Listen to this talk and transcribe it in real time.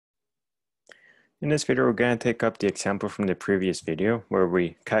In this video, we're going to take up the example from the previous video where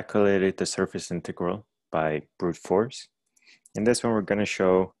we calculated the surface integral by brute force. In this one, we're going to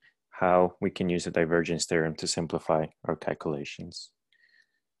show how we can use the divergence theorem to simplify our calculations.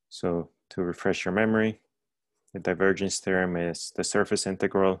 So to refresh your memory, the divergence theorem is the surface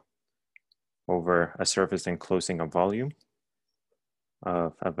integral over a surface enclosing a volume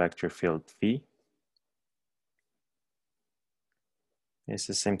of a vector field V. It's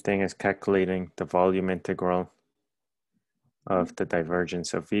the same thing as calculating the volume integral of the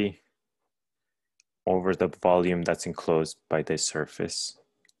divergence of V over the volume that's enclosed by this surface.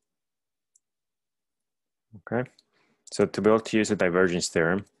 Okay, so to be able to use the divergence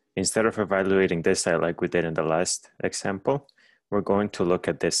theorem, instead of evaluating this side like we did in the last example, we're going to look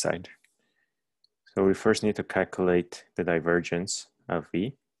at this side. So we first need to calculate the divergence of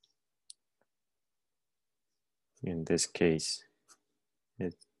V. In this case,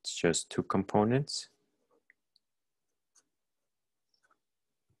 it's just two components.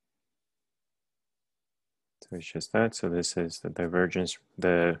 So it's just that. So this is the divergence,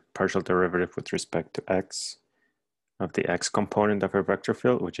 the partial derivative with respect to x of the x component of our vector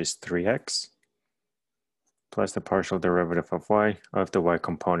field, which is 3x, plus the partial derivative of y of the y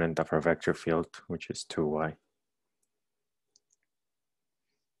component of our vector field, which is 2y.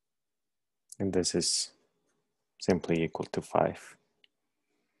 And this is simply equal to 5.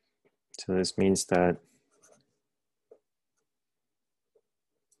 So this means that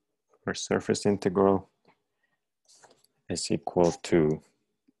our surface integral is equal to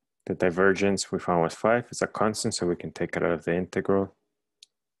the divergence we found was 5. It's a constant, so we can take it out of the integral,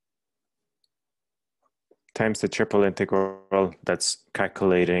 times the triple integral that's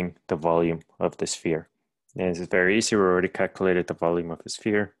calculating the volume of the sphere. And this is very easy. We already calculated the volume of the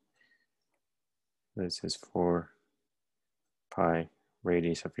sphere. This is 4 pi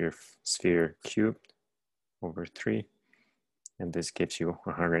radius of your sphere cubed over 3. And this gives you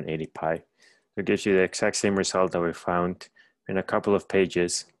 180 pi. So it gives you the exact same result that we found in a couple of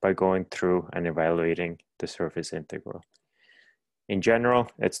pages by going through and evaluating the surface integral. In general,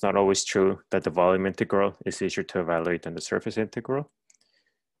 it's not always true that the volume integral is easier to evaluate than the surface integral.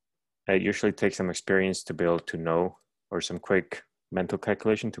 It usually takes some experience to be able to know, or some quick mental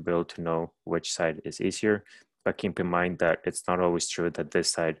calculation to be able to know which side is easier. But keep in mind that it's not always true that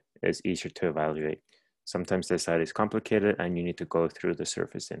this side is easier to evaluate. Sometimes this side is complicated and you need to go through the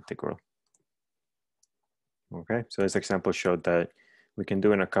surface integral. Okay, so this example showed that we can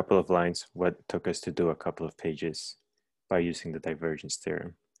do in a couple of lines what took us to do a couple of pages by using the divergence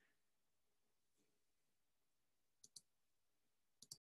theorem.